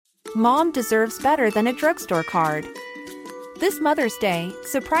Mom deserves better than a drugstore card. This Mother's Day,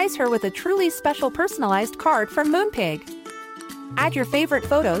 surprise her with a truly special personalized card from Moonpig. Add your favorite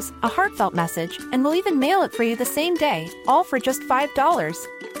photos, a heartfelt message, and we'll even mail it for you the same day, all for just $5.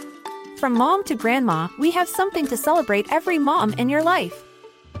 From mom to grandma, we have something to celebrate every mom in your life.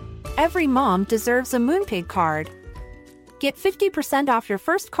 Every mom deserves a Moonpig card. Get 50% off your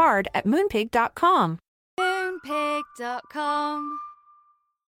first card at moonpig.com. Moonpig.com.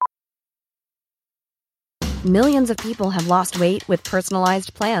 Millions of people have lost weight with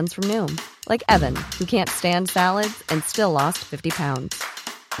personalized plans from Noom. Like Evan, who can't stand salads and still lost 50 pounds.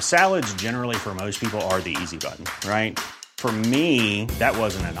 Salads generally for most people are the easy button, right? For me, that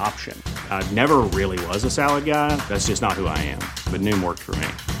wasn't an option. I never really was a salad guy. That's just not who I am. But Noom worked for me.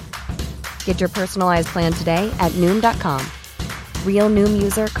 Get your personalized plan today at Noom.com. Real Noom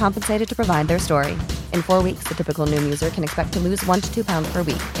user compensated to provide their story. In 4 weeks, the typical Noom user can expect to lose 1 to 2 pounds per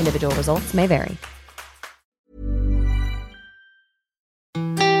week. Individual results may vary.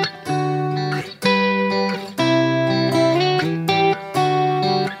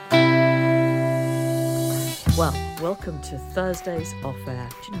 Well, welcome to Thursday's Off Air.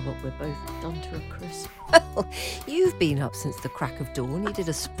 Do you know what we're both done to a crisp? Well, you've been up since the crack of dawn. You did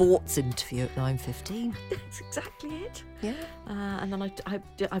a sports interview at 9:15. That's exactly it. Yeah. And then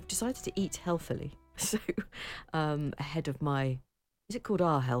I've decided to eat healthily. So ahead of my, is it called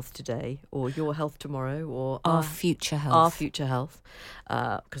Our Health today or Your Health tomorrow or Our Future Health? Our Future Health.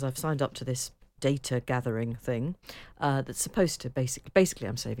 Because I've signed up to this data gathering thing that's supposed to basically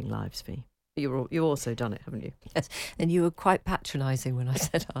I'm saving lives, Fee. You've also done it, haven't you? Yes, and you were quite patronising when I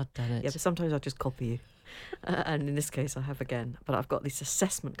said I'd done it. Yeah, but sometimes I just copy you. And in this case, I have again. But I've got this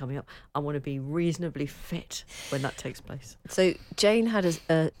assessment coming up. I want to be reasonably fit when that takes place. So Jane had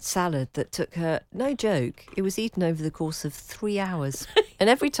a salad that took her, no joke, it was eaten over the course of 3 hours. And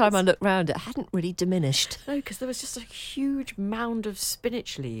every time I looked round, it hadn't really diminished. No, because there was just a huge mound of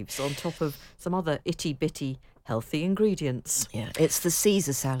spinach leaves on top of some other itty-bitty healthy ingredients. Yeah, it's the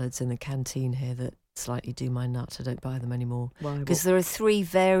Caesar salads in the canteen here that slightly do my nuts. I don't buy them anymore. Why? Because there are 3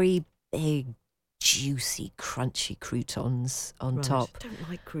 very big, juicy, crunchy croutons on top. I don't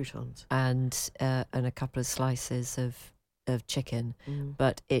like croutons. And a couple of slices of chicken.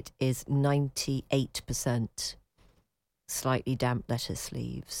 But it is 98% slightly damp lettuce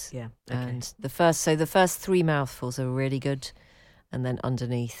leaves. Yeah, okay. And the first 3 mouthfuls are really good. And then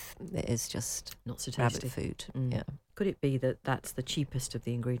underneath it is just not so tasty rabbit food. Yeah. Could it be that that's the cheapest of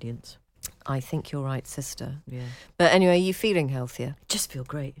the ingredients? I think you're right, sister. Yeah. But anyway, are you feeling healthier? I just feel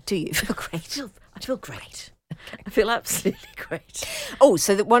great. Do you feel great? I feel great. Okay. I feel absolutely great. Oh,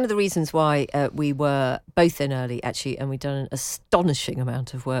 so one of the reasons why we were both in early, actually, and we've done an astonishing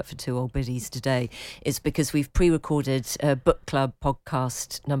amount of work for 2 Old Biddies today, is because we've pre-recorded Book Club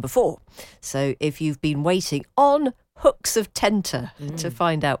podcast number 4. So if you've been waiting on hooks of tenter to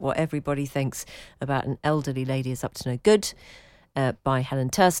find out what everybody thinks about An Elderly Lady is Up to No Good by Helen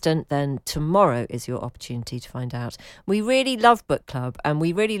Thurston, then tomorrow is your opportunity to find out. We really love Book Club and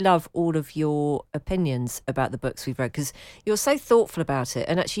we really love all of your opinions about the books we've read because you're so thoughtful about it.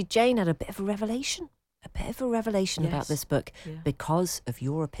 And actually Jane had a bit of a revelation about this book because of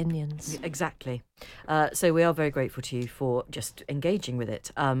your opinions. Exactly. So we are very grateful to you for just engaging with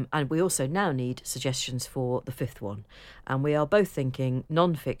it. And we also now need suggestions for the 5th one. And we are both thinking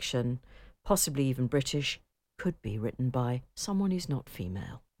non-fiction, possibly even British, could be written by someone who's not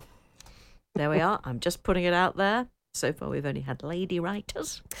female. There we are. I'm just putting it out there. So far we've only had lady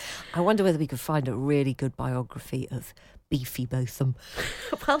writers. I wonder whether we could find a really good biography of Beefy Botham.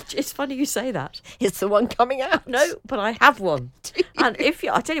 Well, it's funny you say that. It's the one coming out. No, but I have one. And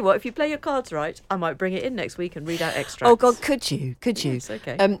I tell you what, if you play your cards right, I might bring it in next week and read out extracts. Oh God, could you? Yes,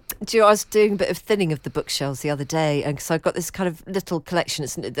 okay. Do you know, I was doing a bit of thinning of the bookshelves the other day, and so I've got this kind of little collection.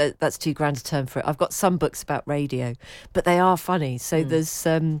 That's too grand a term for it. I've got some books about radio, but they are funny. So there's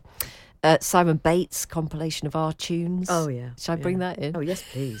Simon Bates' compilation of our tunes. Oh yeah. Shall I bring that in? Oh yes,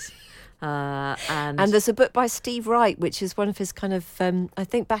 please. And there's a book by Steve Wright, which is one of his kind of, I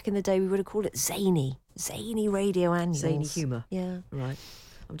think back in the day we would have called it zany radio annuals. Zany humour. Yeah. Right.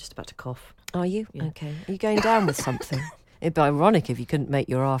 I'm just about to cough. Are you? Yeah. Okay. Are you going down with something? It'd be ironic if you couldn't make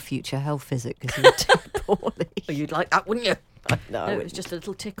your Our Future Health visit because you were too poorly. Oh, you'd like that, wouldn't you? No, it was just a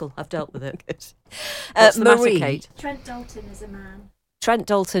little tickle. I've dealt with it. What's the matter, Marie? Kate? Trent Dalton is a man. Trent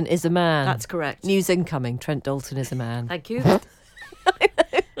Dalton is a man. That's correct. News incoming. Trent Dalton is a man. Thank you.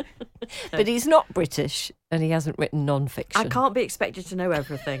 But he's not British and he hasn't written non-fiction. I can't be expected to know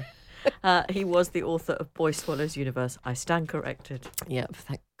everything. He was the author of Boy Swallows Universe. I stand corrected. Yeah,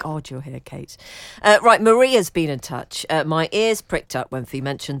 thank God you're here, Kate. Right, Maria's been in touch. My ears pricked up when Fee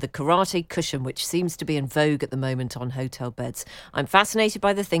mentioned the karate cushion, which seems to be in vogue at the moment on hotel beds. I'm fascinated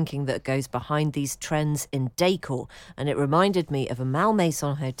by the thinking that goes behind these trends in decor, and it reminded me of a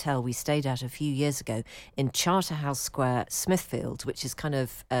Malmaison hotel we stayed at a few years ago in Charterhouse Square, Smithfield, which is kind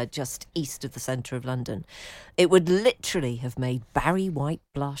of just east of the centre of London. It would literally have made Barry White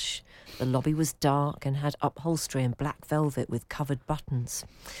blush. The lobby was dark and had upholstery in black velvet with covered buttons.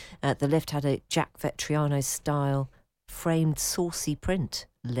 The lift had a Jack Vetriano style framed saucy print.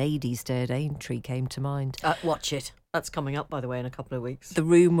 Ladies' Day at Aintree came to mind. Watch it. That's coming up, by the way, in a couple of weeks. The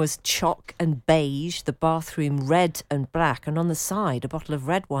room was chalk and beige, the bathroom red and black, and on the side a bottle of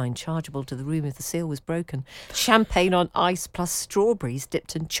red wine chargeable to the room if the seal was broken. Champagne on ice plus strawberries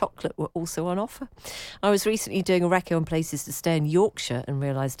dipped in chocolate were also on offer. I was recently doing a recce on places to stay in Yorkshire and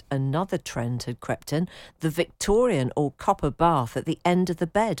realised another trend had crept in: the Victorian or copper bath at the end of the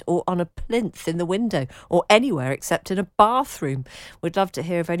bed, or on a plinth in the window, or anywhere except in a bathroom. We'd love to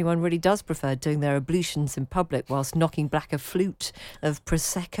hear if anyone really does prefer doing their ablutions in public whilst knocking back a flute of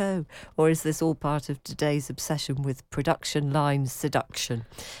Prosecco, or is this all part of today's obsession with production line seduction,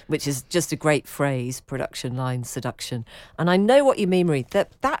 which is just a great phrase, production line seduction. And I know what you mean, Marie,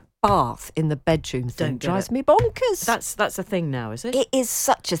 that bath in the bedroom thing drives me bonkers. That's a thing now, is it? It is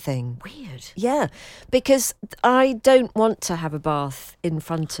such a thing. Weird. Yeah, because I don't want to have a bath in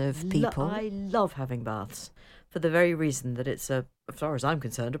front of people. I love having baths for the very reason that it's, as far as I'm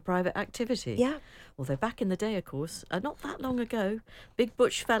concerned, a private activity. Yeah. Although back in the day, of course, not that long ago, big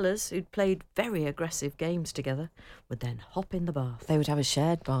butch fellas who'd played very aggressive games together would then hop in the bath. They would have a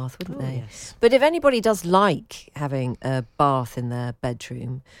shared bath, wouldn't they? Yes. But if anybody does like having a bath in their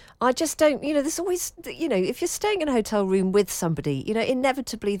bedroom, I just don't, there's always, if you're staying in a hotel room with somebody,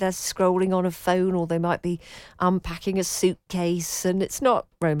 inevitably they're scrolling on a phone, or they might be unpacking a suitcase, and it's not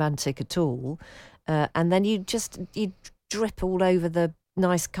romantic at all. And then you drip all over the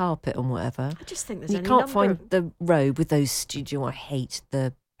nice carpet and whatever. I just think there's you any can't number find of... the robe with those studio. I hate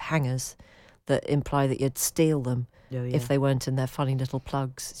the hangers that imply that you'd steal them if they weren't in their funny little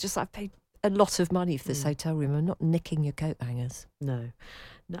plugs. It's just I've paid a lot of money for this hotel room. I'm not nicking your coat hangers. No,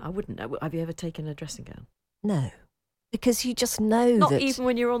 I wouldn't. Have you ever taken a dressing gown? No, because you just know Not that... even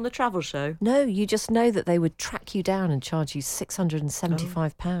when you're on the travel show? No, you just know that they would track you down and charge you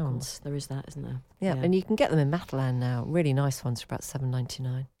 £675. There is that, isn't there? Yeah, and you can get them in Matalan now. Really nice ones for about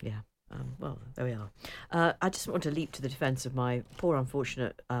 $7.99. Yeah. Well, there we are. I just want to leap to the defence of my poor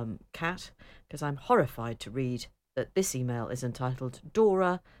unfortunate cat, because I'm horrified to read that this email is entitled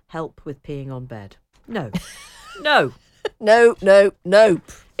 "Dora, help with peeing on bed." No. No. No.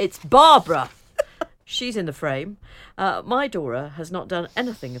 It's Barbara. She's in the frame. My Dora has not done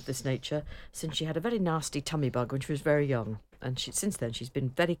anything of this nature since she had a very nasty tummy bug when she was very young. And since then, she's been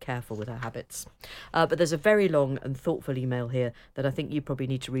very careful with her habits. But there's a very long and thoughtful email here that I think you probably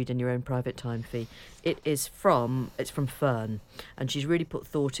need to read in your own private time, Fee. It's from Fern, and she's really put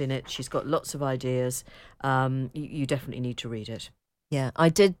thought in it. She's got lots of ideas. You definitely need to read it. Yeah, I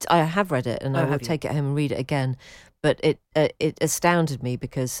did. I have read it, and I will take it home and read it again. But it astounded me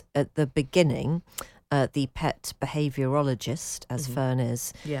because at the beginning, the pet behaviourologist, as Fern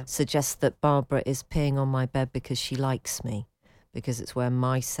is, suggests that Barbara is peeing on my bed because she likes me, because it's where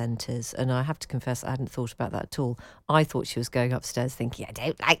my scent is. And I have to confess, I hadn't thought about that at all. I thought she was going upstairs thinking, I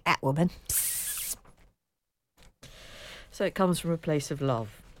don't like that woman. So it comes from a place of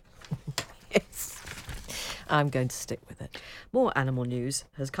love. Yes. I'm going to stick with it. More animal news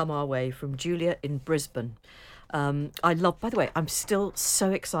has come our way from Julia in Brisbane. By the way, I'm still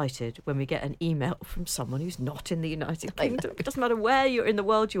so excited when we get an email from someone who's not in the United Kingdom. It doesn't matter where you're in the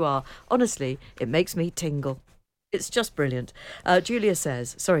world you are. Honestly, it makes me tingle. It's just brilliant. Julia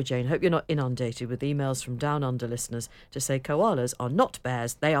says, sorry, Jane, hope you're not inundated with emails from Down Under listeners to say koalas are not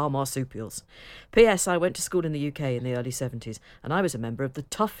bears, they are marsupials. P.S. I went to school in the UK in the early 70s, and I was a member of the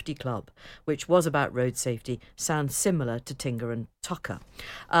Tufty Club, which was about road safety. Sounds similar to Tingle and Tucker.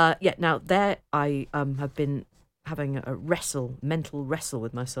 Now there I have been having a mental wrestle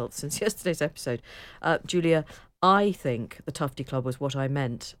with myself since yesterday's episode. Julia, I think the Tufty Club was what I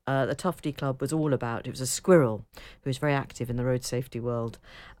meant. The Tufty Club was all about, it was a squirrel who was very active in the road safety world.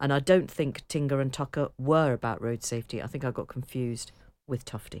 And I don't think Tingle and Tucker were about road safety. I think I got confused with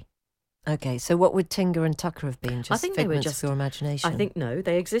Tufty. Okay, so what would Tingle and Tucker have been? Just I think they were figments of your imagination? I think, no,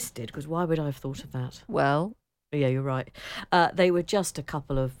 they existed, because why would I have thought of that? Well... Yeah, you're right. They were just a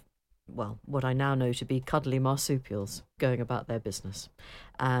couple of, what I now know to be cuddly marsupials going about their business.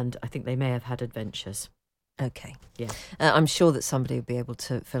 And I think they may have had adventures. Okay. Yeah. I'm sure that somebody will be able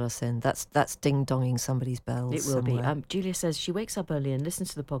to fill us in. That's ding-donging somebody's bells. It will somewhere. be. Julia says she wakes up early and listens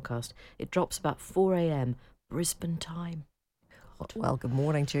to the podcast. It drops about 4 a.m. Brisbane time. Well, good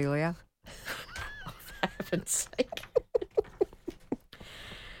morning, Julia. For heaven's sake.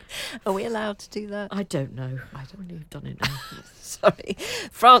 Are we allowed to do that? I don't know. I don't know. You've done it now. Sorry.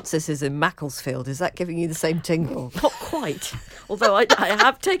 Francis is in Macclesfield. Is that giving you the same tingle? Not quite. Although I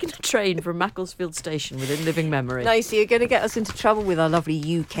have taken a train from Macclesfield Station within living memory. No, so you're going to get us into trouble with our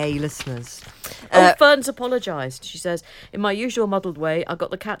lovely UK listeners. Fern's apologised. She says, in my usual muddled way, I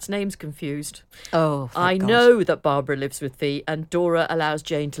got the cats' names confused. Oh, I God. know that Barbara lives with Fee and Dora allows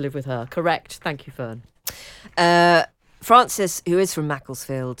Jane to live with her. Correct. Thank you, Fern. Francis, who is from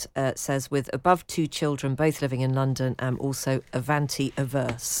Macclesfield, says, with above 2 children, both living in London, I'm also Avanti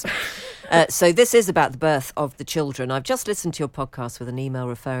averse. So this is about the birth of the children. I've just listened to your podcast with an email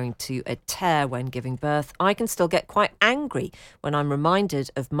referring to a tear when giving birth. I can still get quite angry when I'm reminded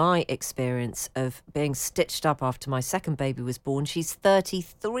of my experience of being stitched up after my second baby was born. She's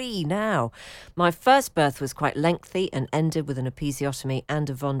 33 now. My first birth was quite lengthy and ended with an episiotomy and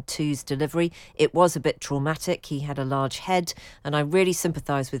a Von 2's delivery. It was a bit traumatic. He had a large head, and I really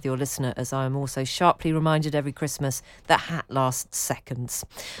sympathise with your listener, as I am also sharply reminded every Christmas that hat lasts seconds.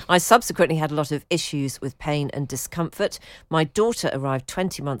 I subsequently had a lot of issues with pain and discomfort. My daughter arrived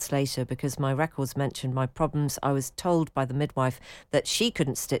 20 months later because my records mentioned my problems. I was told by the midwife that she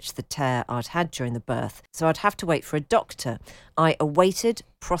couldn't stitch the tear I'd had during the birth, so I'd have to wait for a doctor. I awaited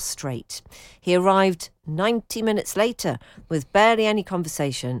prostrate. He arrived 90 minutes later. With barely any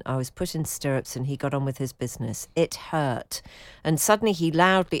conversation, I was put in stirrups and he got on with his business. It hurt. And suddenly he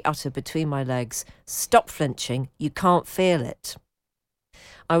loudly uttered between my legs, "Stop flinching, you can't feel it."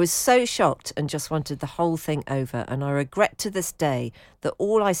 I was so shocked and just wanted the whole thing over, and I regret to this day that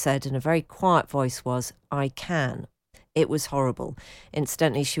all I said in a very quiet voice was, "I can." It was horrible.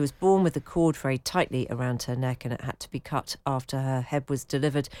 Incidentally, she was born with the cord very tightly around her neck, and it had to be cut after her head was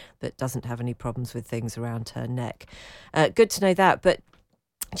delivered, but doesn't have any problems with things around her neck. Good to know that, but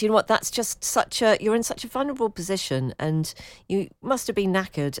do you know what? That's just you're in such a vulnerable position, and you must have been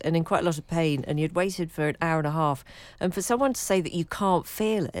knackered and in quite a lot of pain, and you'd waited for an hour and a half. And for someone to say that you can't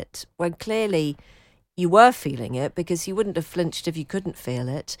feel it, when clearly you were feeling it because you wouldn't have flinched if you couldn't feel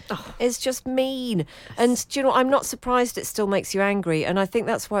it, is just mean. And do you know what? I'm not surprised it still makes you angry. And I think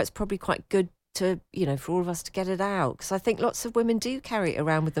that's why it's probably quite good to, for all of us to get it out. Because I think lots of women do carry it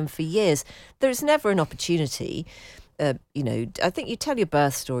around with them for years. There's never an opportunity. I think you tell your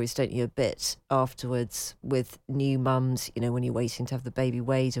birth stories, don't you, a bit afterwards with new mums, when you're waiting to have the baby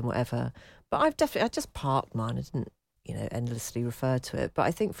weighed and whatever. But I just parked mine. I didn't, endlessly refer to it. But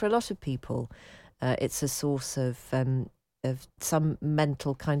I think for a lot of people, it's a source of some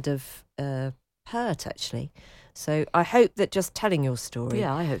mental kind of hurt, actually. So I hope that just telling your story,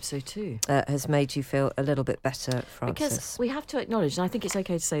 Yeah, I hope so too. Has made you feel a little bit better, Francis. Because we have to acknowledge, and I think it's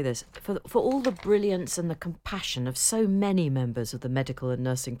okay to say this, for all the brilliance and the compassion of so many members of the medical and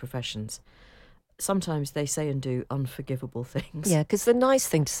nursing professions, sometimes they say and do unforgivable things. Yeah, because the nice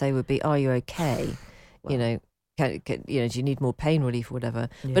thing to say would be, "Are you okay?" Well, Do you need more pain relief or whatever?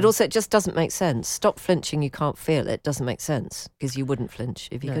 Yeah. But also, it just doesn't make sense. Stop flinching, you can't feel it. Doesn't make sense, because you wouldn't flinch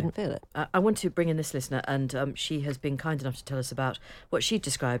if you couldn't feel it. I want to bring in this listener, and she has been kind enough to tell us about what she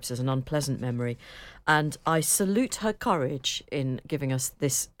describes as an unpleasant memory. And I salute her courage in giving us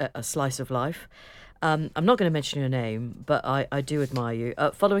this a slice of life. I'm not going to mention your name, but I do admire you.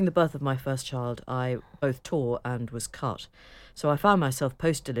 Following the birth of my first child, I both tore and was cut. So I found myself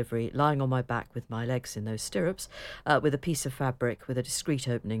post-delivery lying on my back with my legs in those stirrups, with a piece of fabric with a discreet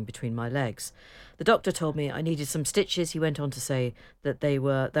opening between my legs. The doctor told me I needed some stitches. He went on to say that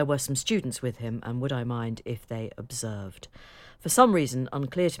there were some students with him, and would I mind if they observed. For some reason,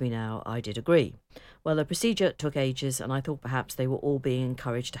 unclear to me now, I did agree. Well, the procedure took ages, and I thought perhaps they were all being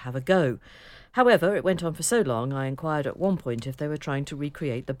encouraged to have a go. However, it went on for so long, I inquired at one point if they were trying to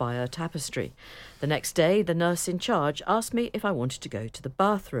recreate the Bayer tapestry. The next day, the nurse in charge asked me if I wanted to go to the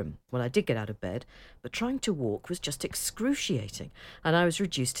bathroom. Well, I did get out of bed, but trying to walk was just excruciating, and I was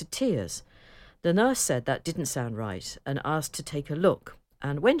reduced to tears. The nurse said that didn't sound right, and asked to take a look.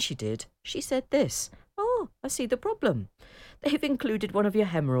 And when she did, she said this: "Oh, I see the problem. They've included one of your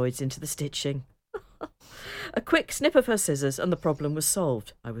hemorrhoids into the stitching." A quick snip of her scissors and the problem was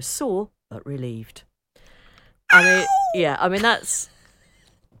solved. I was sore, but relieved. It's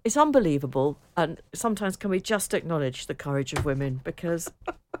unbelievable. And sometimes can we just acknowledge the courage of women? Because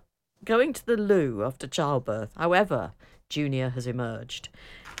going to the loo after childbirth, however Junior has emerged,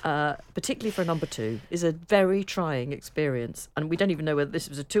 particularly for a number 2, is a very trying experience. And we don't even know whether this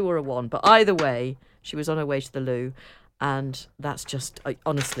was a 2 or a 1. But either way, she was on her way to the loo. And that's just,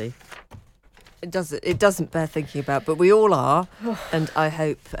 honestly... It doesn't bear thinking about, but we all are. And I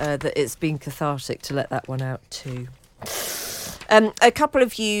hope that it's been cathartic to let that one out too. A couple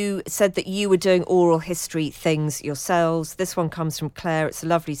of you said that you were doing oral history things yourselves. This one comes from Claire. It's a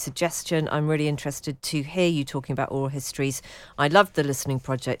lovely suggestion. I'm really interested to hear you talking about oral histories. I loved the listening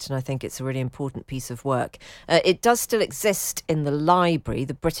project and I think it's a really important piece of work. It does still exist in the library,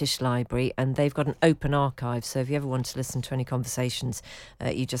 the British Library, and they've got an open archive. So if you ever want to listen to any conversations,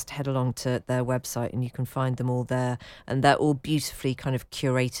 you just head along to their website and you can find them all there. And they're all beautifully kind of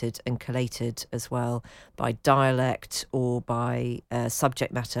curated and collated as well by dialect or by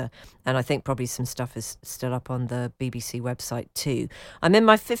subject matter, and I think probably some stuff is still up on the BBC website too. I'm in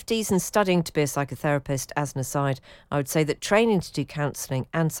my 50s and studying to be a psychotherapist. As an aside, I would say that training to do counselling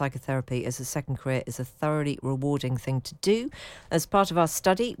and psychotherapy as a second career is a thoroughly rewarding thing to do. As part of our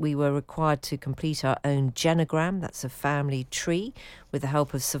study, we were required to complete our own genogram, that's a family tree, with the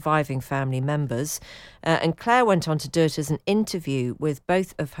help of surviving family members. And Claire went on to do it as an interview with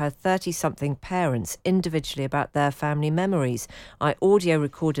both of her 30-something parents individually about their family memories. I audio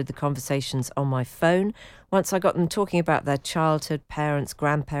recorded the conversations on my phone. Once I got them talking about their childhood, parents,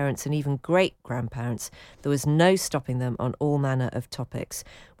 grandparents, and even great-grandparents, there was no stopping them on all manner of topics.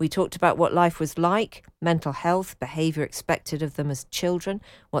 We talked about what life was like, mental health, behaviour expected of them as children,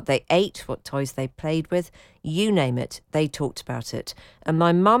 what they ate, what toys they played with. You name it, they talked about it. And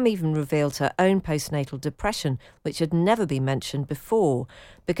my mum even revealed her own postnatal depression, which had never been mentioned before.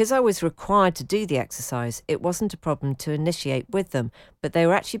 Because I was required to do the exercise, it wasn't a problem to initiate with them, but they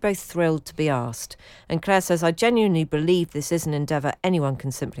were actually both thrilled to be asked. And Claire says, I genuinely believe this is an endeavour anyone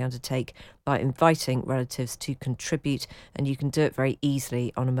can simply undertake by inviting relatives to contribute, and you can do it very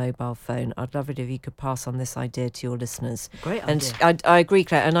easily on a mobile phone. I'd love it if you could pass on this idea to your listeners. Great idea. And I agree,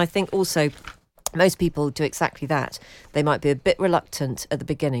 Claire, and I think also most people do exactly that. They might be a bit reluctant at the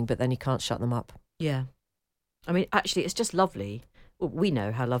beginning, but then you can't shut them up. Yeah. I mean, actually, it's just lovely. Well, we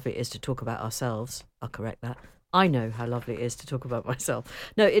know how lovely it is to talk about ourselves. I'll correct that. I know how lovely it is to talk about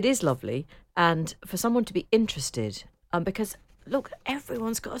myself. No, it is lovely. And for someone to be interested, because, look,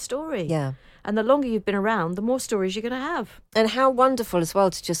 everyone's got a story. Yeah. And the longer you've been around, the more stories you're going to have. And how wonderful as well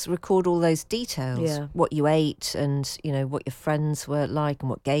to just record all those details. Yeah. What you ate and, you know, what your friends were like and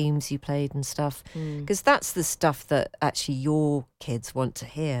what games you played and stuff. Because that's the stuff that actually your kids want to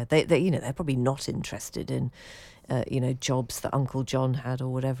hear. They you know, they're probably not interested in jobs that Uncle John had or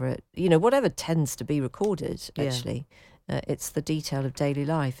whatever. Whatever tends to be recorded, actually. It's the detail of daily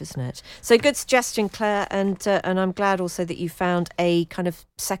life, isn't it? So good suggestion, Claire, and I'm glad also that you found a kind of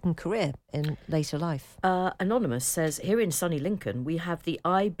second career in later life. Anonymous says, here in sunny Lincoln, we have the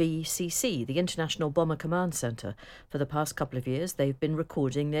IBCC, the International Bomber Command Centre. For the past couple of years, they've been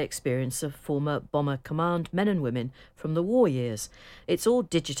recording the experience of former Bomber Command men and women from the war years. It's all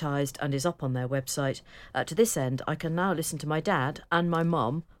digitised and is up on their website. To this end, I can now listen to my dad and my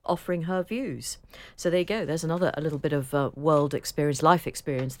mum offering her views. So there you go. There's a little bit of world experience, life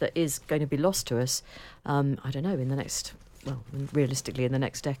experience that is going to be lost to us, I don't know, in the next... well, realistically in the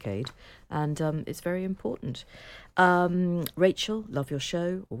next decade, and it's very important. Rachel, love your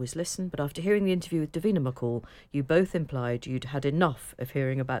show, always listen, but after hearing the interview with Davina McCall, you both implied you'd had enough of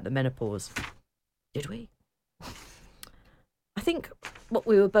hearing about the menopause. Did we? I think what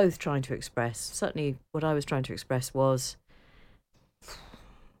we were both trying to express, certainly what I was trying to express was,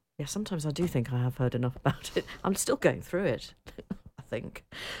 yeah, sometimes I do think I have heard enough about it. I'm still going through it, I think.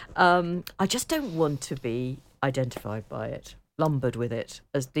 I just don't want to be identified by it, lumbered with it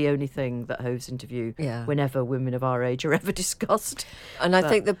as the only thing that Hove's interview whenever women of our age are ever discussed. And I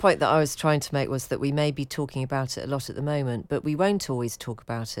think the point that I was trying to make was that we may be talking about it a lot at the moment, but we won't always talk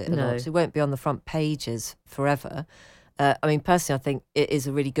about it a lot. It won't be on the front pages forever. I mean, personally, I think it is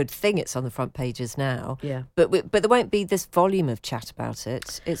a really good thing it's on the front pages now. Yeah. But there won't be this volume of chat about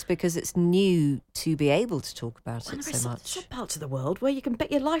it. It's because it's new to be able to talk about it so much. Some parts of the world where you can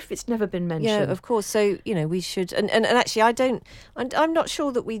bet your life it's never been mentioned. Yeah, of course. So, we should... And actually, I'm not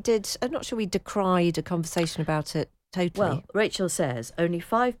sure that we did... I'm not sure we decried a conversation about it totally. Well, Rachel says only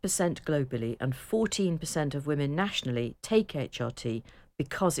 5% globally and 14% of women nationally take HRT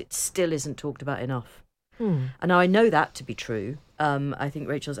because it still isn't talked about enough. And now I know that to be true. I think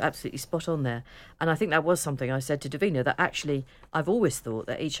Rachel's absolutely spot on there. And I think that was something I said to Davina, that actually I've always thought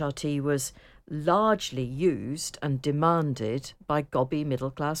that HRT was largely used and demanded by gobby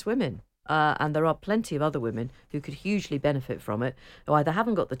middle-class women. And there are plenty of other women who could hugely benefit from it, who either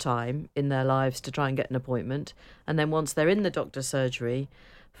haven't got the time in their lives to try and get an appointment, and then once they're in the doctor's surgery,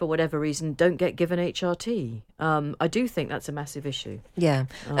 for whatever reason, don't get given HRT. I do think that's a massive issue. Yeah,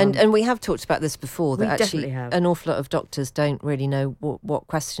 and we have talked about this before, that we actually definitely have. An awful lot of doctors don't really know what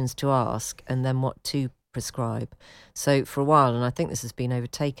questions to ask and then what to prescribe. So for a while, and I think this has been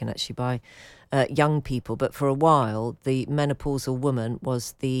overtaken actually by young people, but for a while the menopausal woman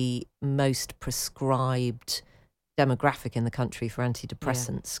was the most prescribed demographic in the country for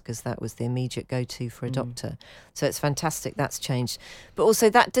antidepressants, because that was the immediate go-to for a doctor. So it's fantastic that's changed. But also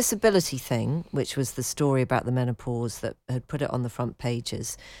that disability thing, which was the story about the menopause that had put it on the front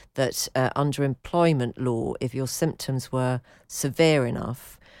pages, that under employment law, if your symptoms were severe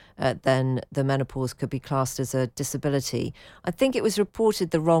enough, then the menopause could be classed as a disability. I think it was reported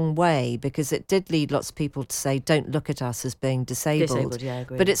the wrong way, because it did lead lots of people to say, don't look at us as being disabled. Yeah, I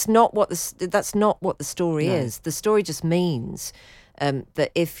agree. But it's not that's not what the story is. The story just means that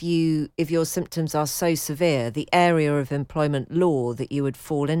if your symptoms are so severe, the area of employment law that you would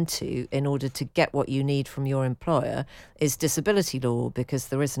fall into in order to get what you need from your employer is disability law, because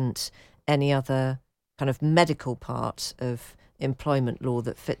there isn't any other kind of medical part of employment law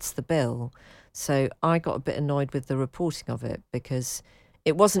that fits the bill. So I got a bit annoyed with the reporting of it, because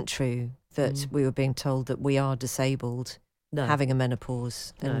it wasn't true that we were being told that we are disabled having a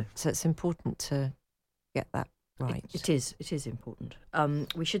menopause. And so it's important to get that right. It is important.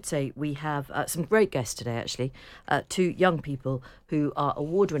 We should say we have some great guests today, actually. Two young people who are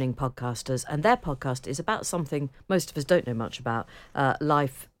award-winning podcasters, and their podcast is about something most of us don't know much about,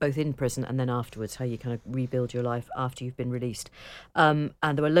 life both in prison and then afterwards, how you kind of rebuild your life after you've been released. And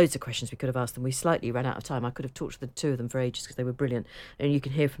there were loads of questions we could have asked them. We slightly ran out of time. I could have talked to the two of them for ages because they were brilliant. And you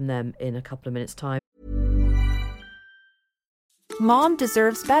can hear from them in a couple of minutes' time. Mom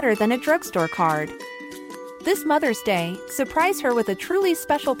deserves better than a drugstore card. This Mother's Day, surprise her with a truly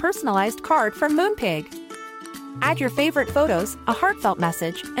special personalized card from Moonpig. Add your favorite photos, a heartfelt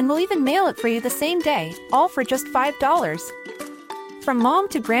message, and we'll even mail it for you the same day, all for just $5. From mom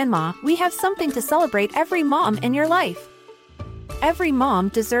to grandma, we have something to celebrate every mom in your life. Every mom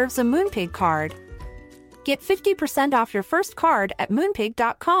deserves a Moonpig card. Get 50% off your first card at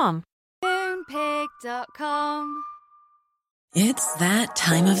moonpig.com. Moonpig.com. It's that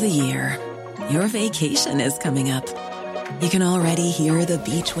time of the year. Your vacation is coming up. You can already hear the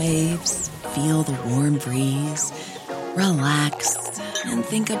beach waves, feel the warm breeze, relax, and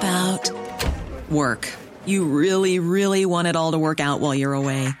think about work. You really, really want it all to work out while you're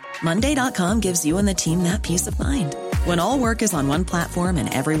away. Monday.com gives you and the team that peace of mind. When all work is on one platform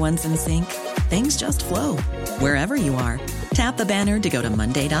and everyone's in sync, things just flow. Wherever you are, tap the banner to go to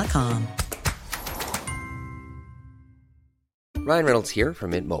Monday.com. Ryan Reynolds here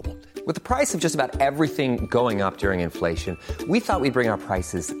from Mint Mobile. With the price of just about everything going up during inflation, we thought we'd bring our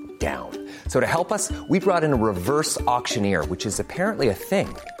prices down. So to help us, we brought in a reverse auctioneer, which is apparently a thing.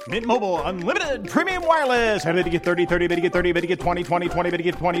 Mint Mobile Unlimited Premium Wireless. How to get 30, 30, bit to get 30, bit to get 20, 20, 20, bit to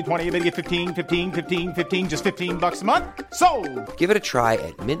get 20, 20, bit to get 15, 15, 15, 15, just $15 a month? Sold! Give it a try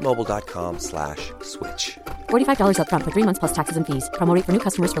at mintmobile.com/switch. $45 up front for 3 months plus taxes and fees. Promo rate for new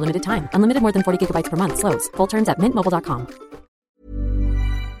customers for limited time. Unlimited more than 40 gigabytes per month. Slows full terms at mintmobile.com.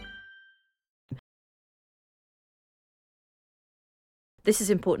 This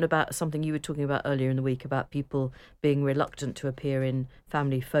is important about something you were talking about earlier in the week, about people being reluctant to appear in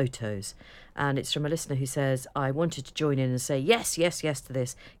family photos. And it's from a listener who says, I wanted to join in and say yes, yes, yes to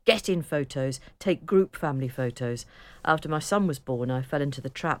this. Get in photos, take group family photos. After my son was born, I fell into the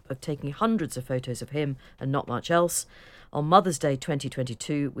trap of taking hundreds of photos of him and not much else. On Mother's Day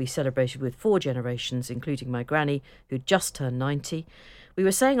 2022, we celebrated with 4 generations, including my granny, who'd just turned 90. We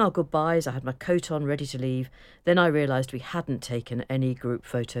were saying our goodbyes, I had my coat on, ready to leave. Then I realised we hadn't taken any group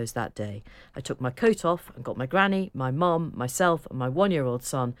photos that day. I took my coat off and got my granny, my mum, myself and my 1-year-old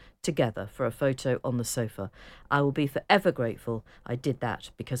son together for a photo on the sofa. I will be forever grateful I did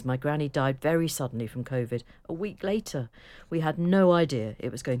that, because my granny died very suddenly from COVID a week later. We had no idea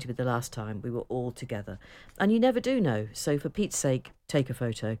it was going to be the last time we were all together. And you never do know, so for Pete's sake, take a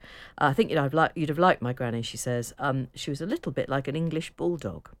photo. I think you'd have liked my granny, she says. She was a little bit like an English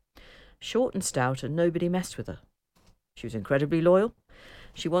bulldog. Short and stout, and nobody messed with her. She was incredibly loyal.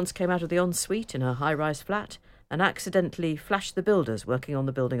 She once came out of the ensuite in her high-rise flat and accidentally flashed the builders working on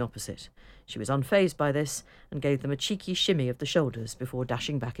the building opposite. She was unfazed by this and gave them a cheeky shimmy of the shoulders before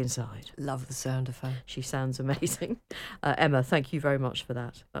dashing back inside. Love the sound of her. She sounds amazing. Emma, thank you very much for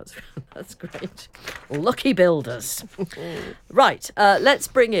that. That's great. Lucky builders. Right, let's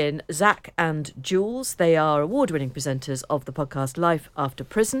bring in Zach and Jules. They are award-winning presenters of the podcast Life After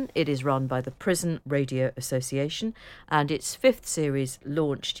Prison. It is run by the Prison Radio Association, and its 5th series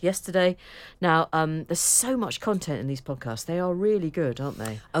launched yesterday. Now, there's so much content in these podcasts. They are really good, aren't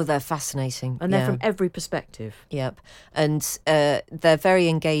they? Oh, they're fascinating. And they're from every perspective. Yep. And they're very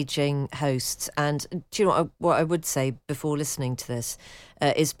engaging hosts. And do you know what I would say before listening to this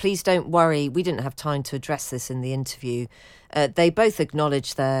is please don't worry. We didn't have time to address this in the interview. They both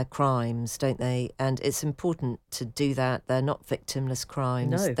acknowledge their crimes, don't they? And it's important to do that. They're not victimless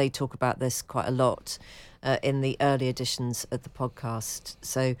crimes. No. They talk about this quite a lot in the early editions of the podcast.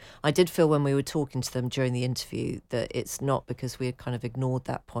 So I did feel when we were talking to them during the interview that it's not because we had kind of ignored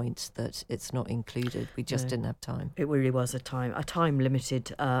that point that it's not included. We just didn't have time. It really was a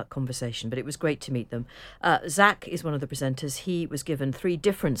time-limited conversation, but it was great to meet them. Zach is one of the presenters. He was given 3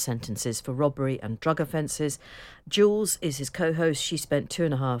 different sentences for robbery and drug offences. Jules is his co-host. She spent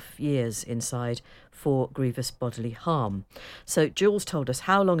 2.5 years inside for grievous bodily harm. So Jules told us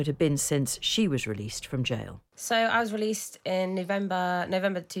how long it had been since she was released from jail. So I was released in November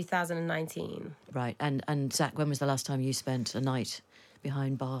 2019. Right, and Zach, when was the last time you spent a night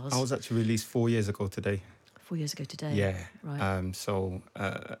behind bars? I was actually released 4 years ago today. 4 years ago today? Yeah. Right. So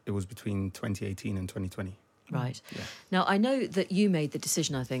it was between 2018 and 2020. Right. Yeah. Now, I know that you made the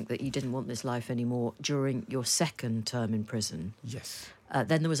decision, I think, that you didn't want this life anymore during your second term in prison. Yes.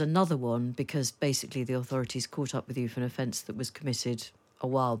 Then there was another one because basically the authorities caught up with you for an offence that was committed a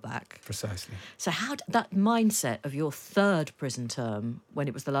while back. Precisely. So how that mindset of your third prison term, when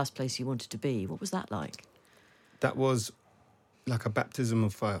it was the last place you wanted to be, what was that like? That was like a baptism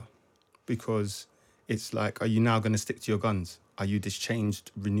of fire, because it's like, are you now going to stick to your guns? Are you this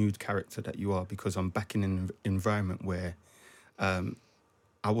changed, renewed character that you are? Because I'm back in an environment where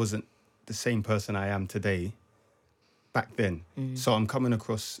I wasn't the same person I am today back then. So I'm coming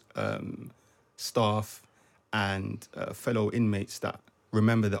across staff and fellow inmates that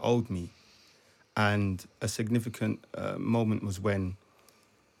remember the old me. And a significant moment was when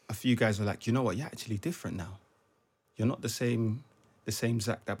a few guys were like, you know what, you're actually different now. You're not the same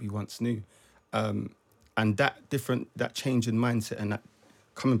Zach that we once knew. And that change in mindset and that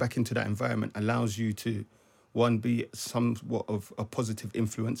coming back into that environment allows you to, one, be somewhat of a positive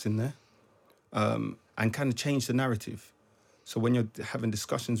influence in there, and kind of change the narrative. So when you're having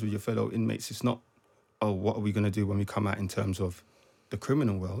discussions with your fellow inmates, it's not, oh, what are we going to do when we come out in terms of the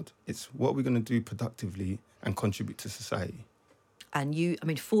criminal world? It's what are we going to do productively and contribute to society.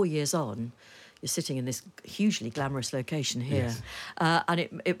 And 4 years on, you're sitting in this hugely glamorous location here, Yes. And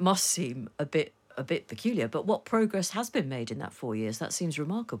it must seem a bit peculiar. But what progress has been made in that 4 years? That seems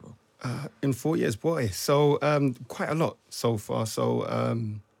remarkable. In 4 years, boy. So quite a lot so far. So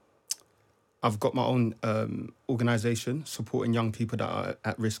I've got my own organisation supporting young people that are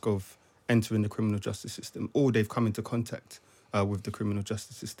at risk of entering the criminal justice system, or they've come into contact with the criminal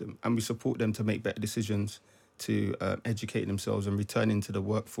justice system. And we support them to make better decisions, to educate themselves and return into the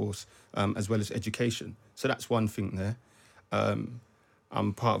workforce, as well as education. So that's one thing there.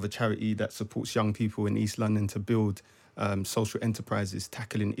 I'm part of a charity that supports young people in East London to build social enterprises,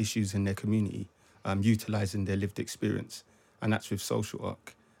 tackling issues in their community, utilising their lived experience. And that's with Social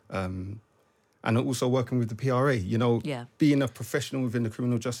Arc. And also working with the PRA, being a professional within the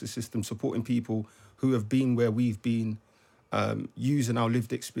criminal justice system, supporting people who have been where we've been, using our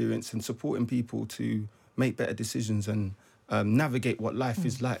lived experience and supporting people to make better decisions and navigate what life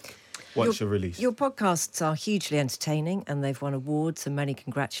is like once you're released. Your podcasts are hugely entertaining and they've won awards, and many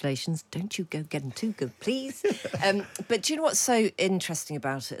congratulations. Don't you go getting too good, please. But do you know what's so interesting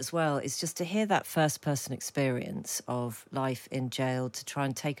about it as well is just to hear that first-person experience of life in jail, to try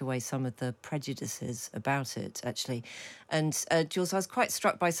and take away some of the prejudices about it, actually. And Jules, I was quite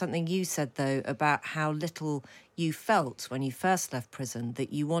struck by something you said, though, about how little you felt when you first left prison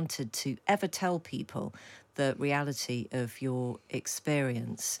that you wanted to ever tell people the reality of your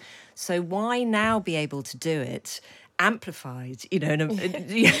experience. So why now be able to do it amplified,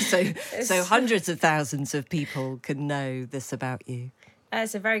 so hundreds of thousands of people can know this about you?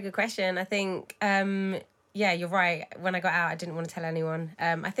 It's a very good question. I think, you're right. When I got out, I didn't want to tell anyone.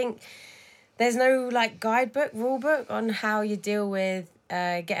 I think there's no guidebook, rule book on how you deal with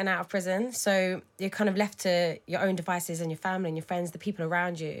getting out of prison. So you're kind of left to your own devices and your family and your friends, the people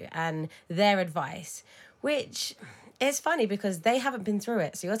around you and their advice, which is funny because they haven't been through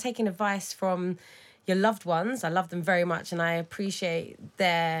it. So you're taking advice from your loved ones. I love them very much and I appreciate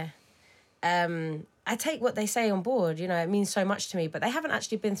their... I take what they say on board, it means so much to me, but they haven't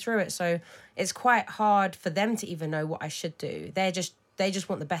actually been through it. So it's quite hard for them to even know what I should do. They just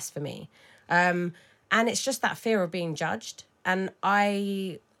want the best for me. And it's just that fear of being judged. And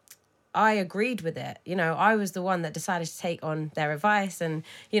I agreed with it. I was the one that decided to take on their advice and,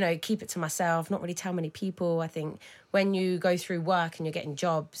 keep it to myself, not really tell many people. I think when you go through work and you're getting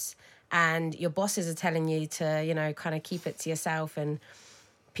jobs, and your bosses are telling you to, you know, kind of keep it to yourself, and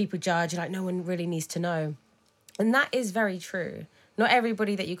people judge, like, no one really needs to know. And that is very true. Not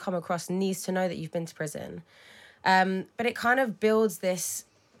everybody that you come across needs to know that you've been to prison. But it kind of builds this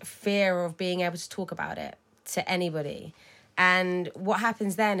fear of being able to talk about it to anybody. And what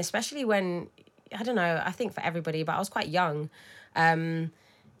happens then, especially when, I don't know, I think for everybody, but I was quite young,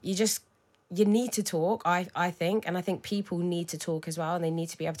 you need to talk, I think, and I think people need to talk as well, and they need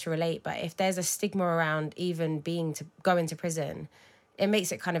to be able to relate. But if there's a stigma around even going to prison, it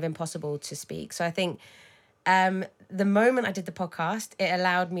makes it kind of impossible to speak. So I think the moment I did the podcast, it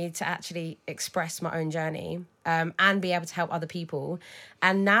allowed me to actually express my own journey and be able to help other people.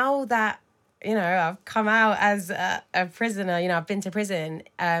 And now that, you know, I've come out as a prisoner, you know, I've been to prison,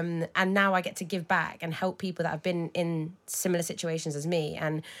 and now I get to give back and help people that have been in similar situations as me,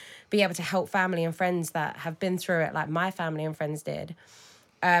 and be able to help family and friends that have been through it like my family and friends did.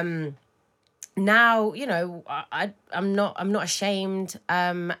 Now, you know, I'm not ashamed,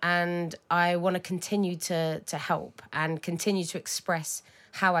 and I want to continue to help and continue to express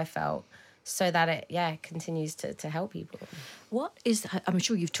how I felt, so that it continues to help people. What is, I'm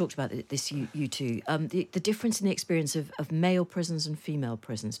sure you've talked about this, you two, the difference in the experience of male prisons and female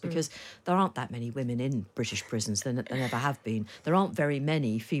prisons, because there aren't that many women in British prisons, there never have been. There aren't very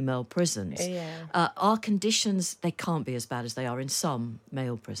many female prisons. Yeah. Are conditions, they can't be as bad as they are in some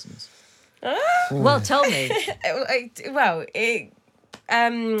male prisons? Well, tell me. Well, you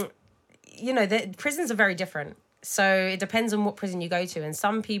know, the prisons are very different. So it depends on what prison you go to. And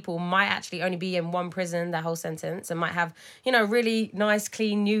some people might actually only be in one prison their whole sentence and might have, you know, really nice,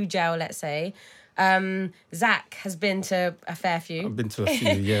 clean, new jail, let's say. Zach has been to a fair few. I've been to a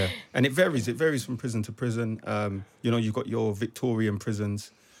few, yeah. And it varies. It varies from prison to prison. You know, you've got your Victorian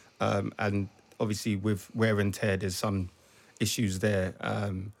prisons. And obviously with wear and tear, there's some issues there.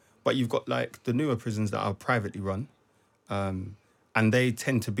 But you've got like the newer prisons that are privately run. And they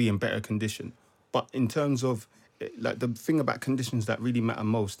tend to be in better condition. But in terms of, like, the thing about conditions that really matter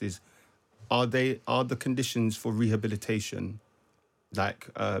most is, are the conditions for rehabilitation, like,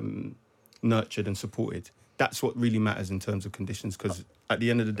 nurtured and supported? That's what really matters in terms of conditions, because at the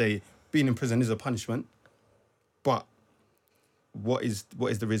end of the day, being in prison is a punishment, but what is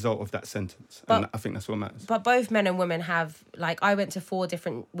the result of that sentence? And I think that's what matters. But both men and women have, like, I went to 4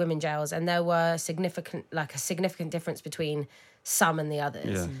 different women jails, and there were a significant difference between some and the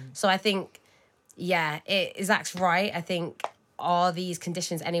others. Yeah. So I think, Zach's right. I think, are these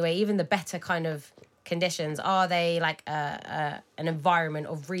conditions anyway, even the better kind of conditions, are they like an environment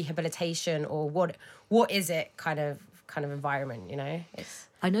of rehabilitation, or what is it kind of environment, you know?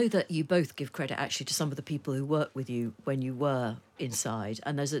 I know that you both give credit actually to some of the people who worked with you when you were inside,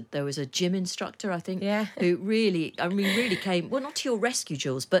 and there was a gym instructor, I think, who really came, well, not to your rescue,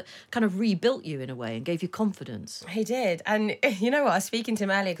 Jules, but kind of rebuilt you in a way and gave you confidence. He did. And you know what, I was speaking to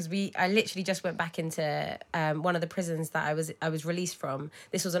him earlier because I literally just went back into one of the prisons that I was released from.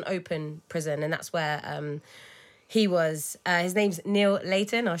 This was an open prison, and that's where he was. His name's Neil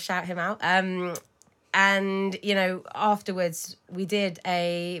Layton. I'll shout him out. And, you know, afterwards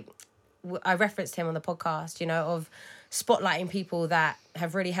I referenced him on the podcast, you know, of spotlighting people that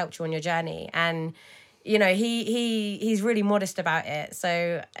have really helped you on your journey. And, you know, he's really modest about it.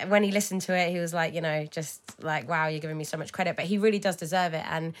 So when he listened to it, he was like, you know, just like, wow, you're giving me so much credit. But he really does deserve it.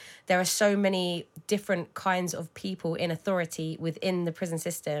 And there are so many different kinds of people in authority within the prison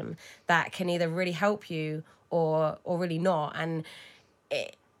system that can either really help you or really not. And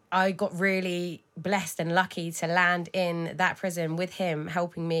I got really blessed and lucky to land in that prison with him,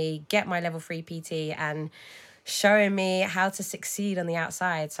 helping me get my level 3 PT and showing me how to succeed on the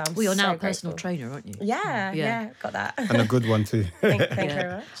outside. So you're now a grateful. Personal trainer, aren't you? Yeah, got that. And a good one too. Thank you very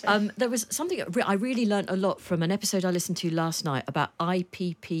much. There was something I really learned a lot from an episode I listened to last night about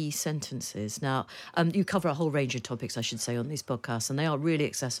IPP sentences. Now, you cover a whole range of topics, I should say, on these podcasts, and they are really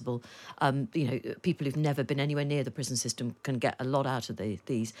accessible. You know, people who've never been anywhere near the prison system can get a lot out of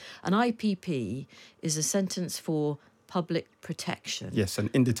these. An IPP is a sentence for public protection. Yes, an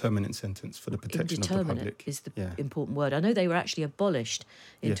indeterminate sentence for the protection of the public. Indeterminate is the important word. I know they were actually abolished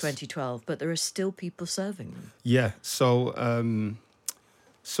in 2012, but there are still people serving them. Yeah, so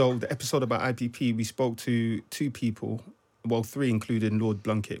the episode about IPP, we spoke to 2 people, well, 3 including Lord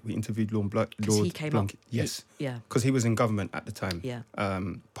Blunkett. We interviewed Lord he came Blunkett. Up. Yes, yeah, because he was in government at the time. Yeah,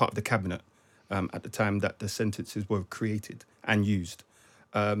 part of the cabinet at the time that the sentences were created and used.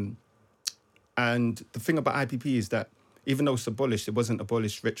 And the thing about IPP is that even though it's abolished, it wasn't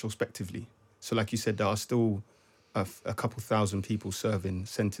abolished retrospectively. So like you said, there are still a couple thousand people serving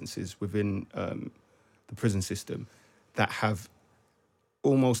sentences within the prison system that have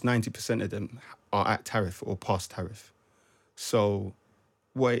almost 90% of them are at tariff or past tariff. So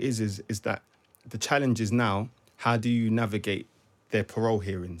what it is that the challenge is now, how do you navigate their parole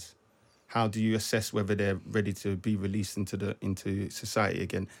hearings? How do you assess whether they're ready to be released into society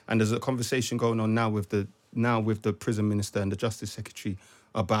again? And there's a conversation going on now with the prison minister and the justice secretary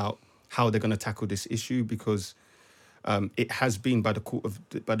about how they're going to tackle this issue, because it has been by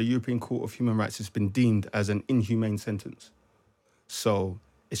the European Court of Human Rights, it's been deemed as an inhumane sentence. So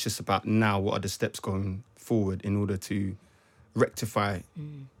it's just about now, what are the steps going forward in order to rectify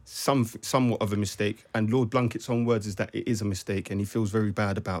somewhat of a mistake. And Lord Blunkett's own words is that it is a mistake, and he feels very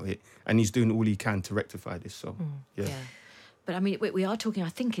bad about it, and he's doing all he can to rectify this. So yeah. But I mean, we are talking, I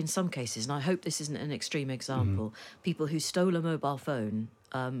think, in some cases, and I hope this isn't an extreme example, people who stole a mobile phone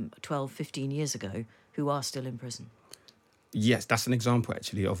 12, 15 years ago who are still in prison. Yes, that's an example,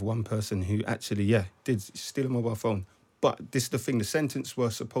 actually, of one person who actually, did steal a mobile phone. But this is the thing, the sentence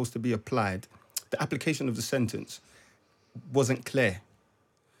was supposed to be applied. The application of the sentence wasn't clear.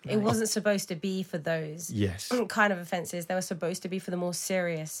 It wasn't supposed to be for those kind of offences. They were supposed to be for the more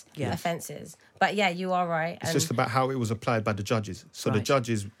serious offences. But yeah, you are right. It's just about how it was applied by the judges. So the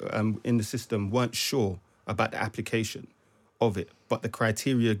judges in the system weren't sure about the application of it, but the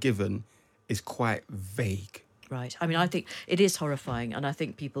criteria given is quite vague. Right. I mean, I think it is horrifying, and I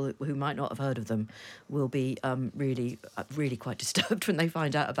think people who might not have heard of them will be really quite disturbed when they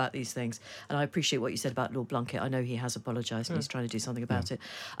find out about these things. And I appreciate what you said about Lord Blunkett. I know he has apologised and he's trying to do something about it.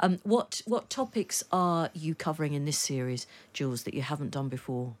 What topics are you covering in this series, Jules, that you haven't done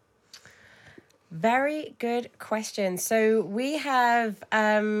before? Very good question. So we have,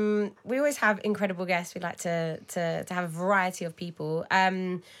 we always have incredible guests. We like to have a variety of people.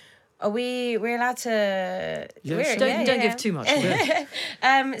 Are we're allowed to... Yes. Don't give too much.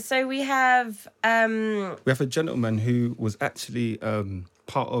 So we have... We have a gentleman who was actually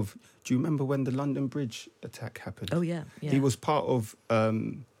part of... Do you remember when the London Bridge attack happened? Oh, yeah. He was part of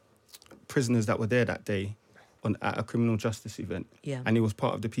prisoners that were there that day at a criminal justice event. Yeah. And he was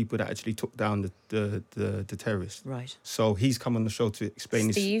part of the people that actually took down the terrorists. Right. So he's come on the show to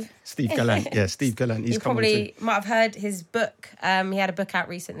explain Steve. this. Steve Gallant. Yeah, Steve Gallant. He's you come probably might have heard his book. He had a book out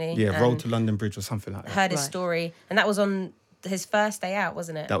recently. Yeah, Road to London Bridge or something like that. Heard his story. And that was on his first day out,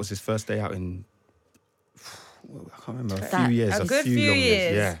 wasn't it? That was his first day out in... I can't remember, a good few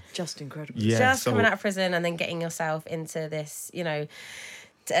years. Yeah. Just incredible. Yeah, coming out of prison and then getting yourself into this,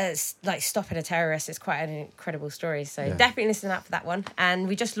 like stopping a terrorist is quite an incredible story. So definitely listen out for that one. And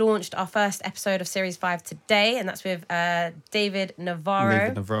we just launched our first episode of Series 5 today, and that's with David Navarro.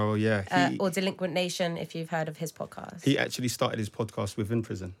 David Navarro, yeah. Or Delinquent Nation, if you've heard of his podcast. He actually started his podcast within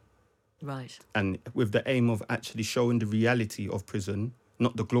prison. Right. And with the aim of actually showing the reality of prison,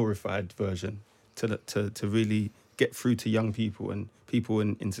 not the glorified version, to really get through to young people and people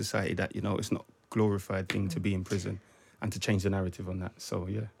in society that, it's not a glorified thing to be in prison, and to change the narrative on that. So,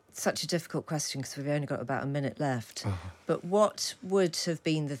 yeah. Such a difficult question because we've only got about a minute left. But what would have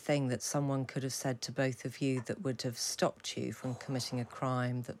been the thing that someone could have said to both of you that would have stopped you from committing a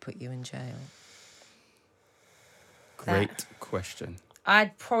crime that put you in jail? Great question.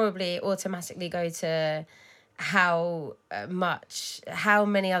 I'd probably automatically go to how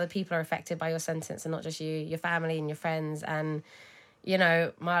many other people are affected by your sentence, and not just you, your family and your friends. And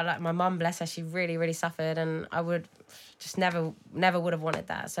my mum, bless her, she really, really suffered, and I would just never would have wanted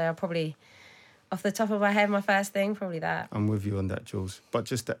that. So I'll probably, off the top of my head, my first thing, probably that. I'm with you on that, Jules. But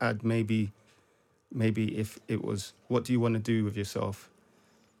just to add, maybe if it was, what do you want to do with yourself?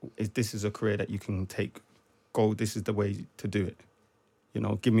 This is a career that you can go, this is the way to do it.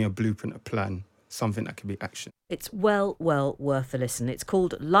 Give me a blueprint, a plan, something that can be action. It's well worth a listen. It's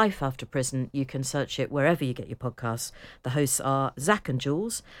called Life After Prison. You can search it wherever you get your podcasts. The hosts are Zach and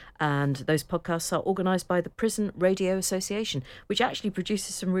Jules, and those podcasts are organised by the Prison Radio Association, which actually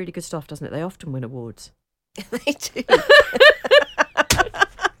produces some really good stuff, doesn't it? They often win awards. They do.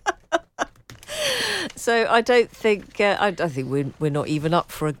 So I don't think we're not even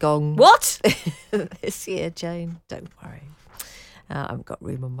up for a gong. What? This year, Jane. Don't worry. I haven't got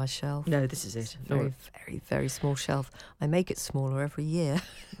room on my shelf. No, this is it. Very, very, very small shelf. I make it smaller every year.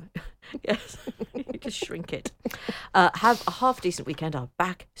 Yes, you just shrink it. Have a half-decent weekend. I'm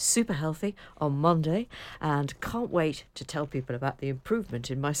back super healthy on Monday and can't wait to tell people about the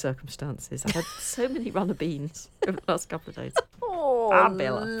improvement in my circumstances. I've had so many runner beans over the last couple of days. Oh,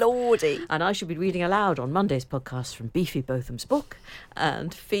 lordy. And I should be reading aloud on Monday's podcast from Beefy Botham's book.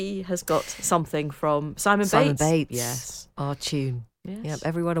 And Fee has got something from Simon Bates. Yes. Our tune. Yes. Yep,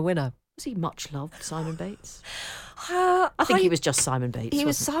 everyone a winner. Was he much loved, Simon Bates? I think he was just Simon Bates. He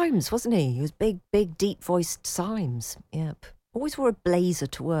was Symes, wasn't he? He was big, deep-voiced Symes. Yep. Always wore a blazer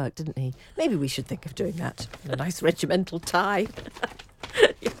to work, didn't he? Maybe we should think of doing that. And a nice regimental tie.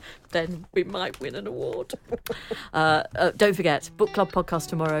 Then we might win an award. Don't forget, book club podcast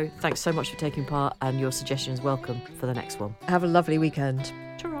tomorrow. Thanks so much for taking part, and your suggestions welcome for the next one. Have a lovely weekend.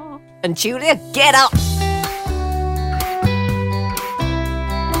 Ta-ra. And Julia, get up!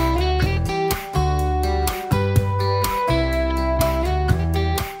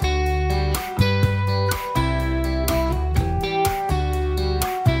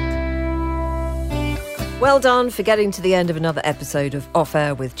 Well done for getting to the end of another episode of Off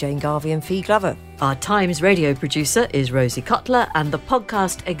Air with Jane Garvey and Fee Glover. Our Times radio producer is Rosie Cutler, and the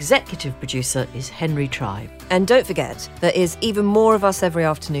podcast executive producer is Henry Tribe. And don't forget, there is even more of us every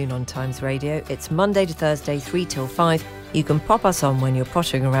afternoon on Times Radio. It's Monday to Thursday, 3 till 5. You can pop us on when you're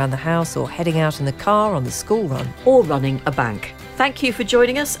pottering around the house or heading out in the car on the school run. Or running a bank. Thank you for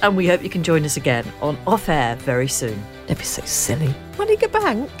joining us, and we hope you can join us again on Off Air very soon. Don't be so silly. Running a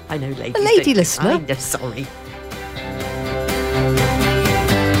bank? I know, ladies. A lady listener. I'm just sorry.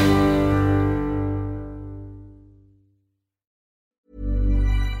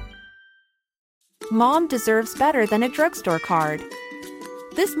 Mom deserves better than a drugstore card.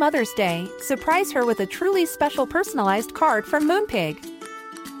 This Mother's Day, surprise her with a truly special personalized card from Moonpig.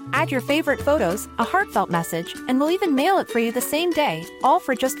 Add your favorite photos, a heartfelt message, and we'll even mail it for you the same day, all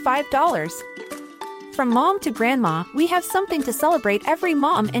for just $5. From mom to grandma, we have something to celebrate every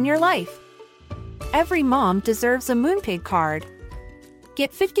mom in your life. Every mom deserves a Moonpig card.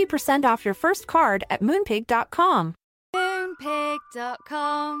 Get 50% off your first card at moonpig.com.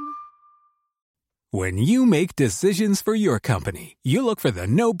 Moonpig.com. When you make decisions for your company, you look for the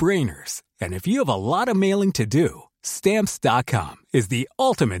no-brainers. And if you have a lot of mailing to do, Stamps.com is the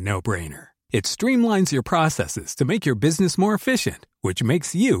ultimate no-brainer. It streamlines your processes to make your business more efficient, which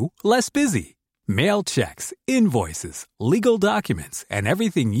makes you less busy. Mail checks, invoices, legal documents, and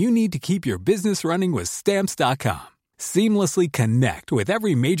everything you need to keep your business running with Stamps.com. Seamlessly connect with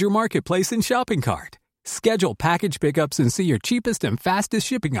every major marketplace and shopping cart. Schedule package pickups and see your cheapest and fastest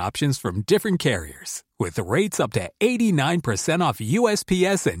shipping options from different carriers, with rates up to 89% off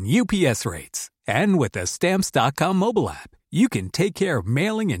USPS and UPS rates. And with the Stamps.com mobile app, you can take care of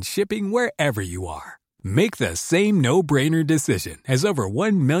mailing and shipping wherever you are. Make the same no-brainer decision as over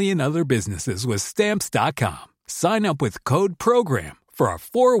 1 million other businesses with Stamps.com. Sign up with code PROGRAM for a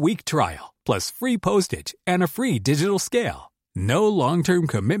 4-week trial, plus free postage and a free digital scale. No long-term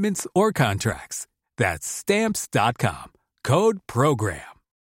commitments or contracts. That's Stamps.com. Code PROGRAM.